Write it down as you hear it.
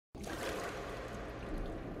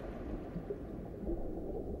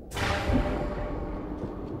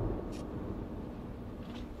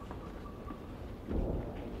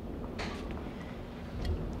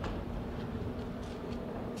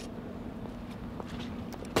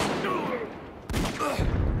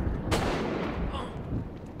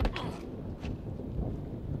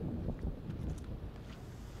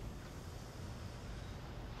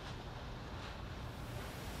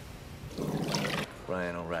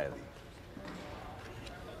Reily.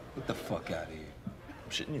 Get the fuck out of here. I'm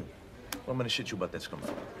shitting you. Well, I'm gonna shit you about that scumfuck.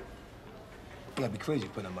 You gotta be crazy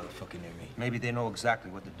putting that motherfucker near me. Maybe they know exactly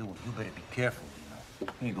what they're doing. You better be careful,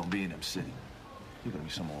 Dino. You ain't gonna be in them city. You're gonna be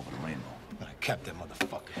somewhere over the rainbow. I'm gonna cap that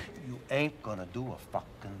motherfucker. You ain't gonna do a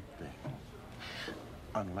fucking thing.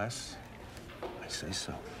 Unless I say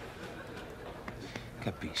so.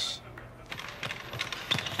 Capiche.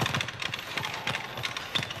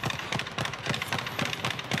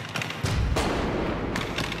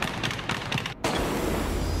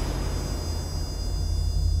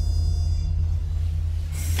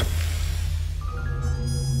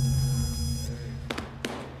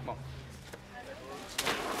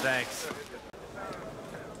 Thanks.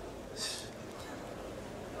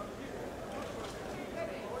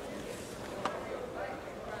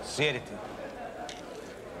 Siéntate.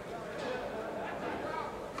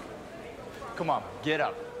 Come on, get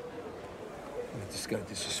up. This guy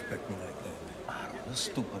disrespect me like that. I don't know,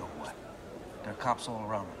 stupid or what? There are cops all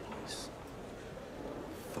around the place.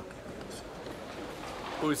 Fuck it.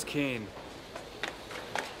 Who's Keen?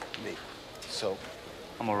 Me. So,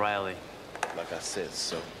 I'm O'Reilly. like I said,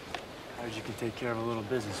 so. Heard you could take care of a little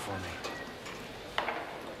business for me.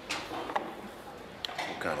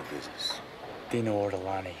 What kind of business? Dino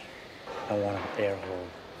Ortolani. I want him air-holed,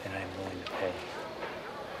 and I'm willing to pay.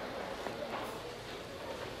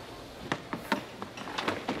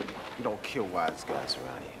 You don't kill wise guys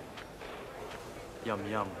around here. Yum,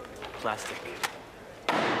 yum. Plastic.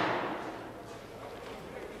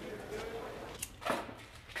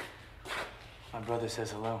 My brother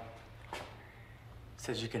says hello.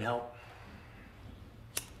 Says you can help.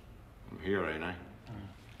 I'm here, ain't I?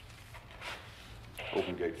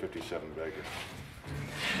 Open gate 57, Baker.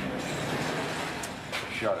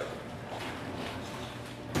 Shut it.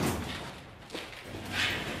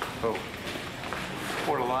 Oh.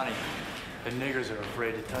 Ortolani. The niggers are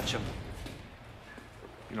afraid to touch him.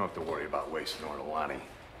 You don't have to worry about wasting Ortolani.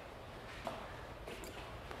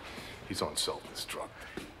 He's on self-destruct.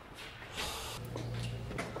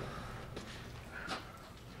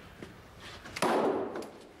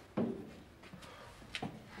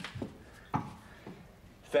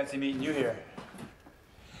 Fancy meeting you here.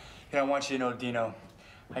 You know, I want you to know, Dino,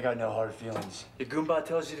 I got no hard feelings. Your Goomba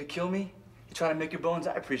tells you to kill me? You trying to make your bones?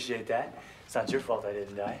 I appreciate that. It's not your fault I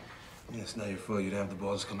didn't die. Yeah, it's not your fault you didn't have the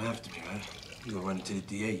balls to come after me, right? You gonna run into the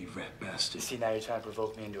DA, you rat bastard. You see, now you're trying to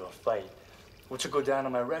provoke me into a fight, which will go down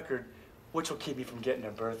on my record, which will keep me from getting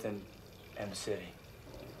a berth in M City.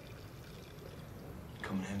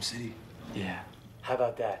 Coming to M City? Yeah. How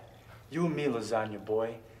about that? You and me, lasagna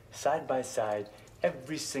boy, side by side,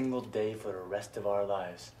 every single day for the rest of our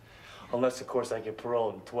lives. Unless, of course, I get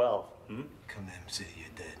paroled in 12. Come to M City, you're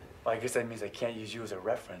dead. Well, I guess that means I can't use you as a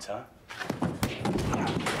reference, huh?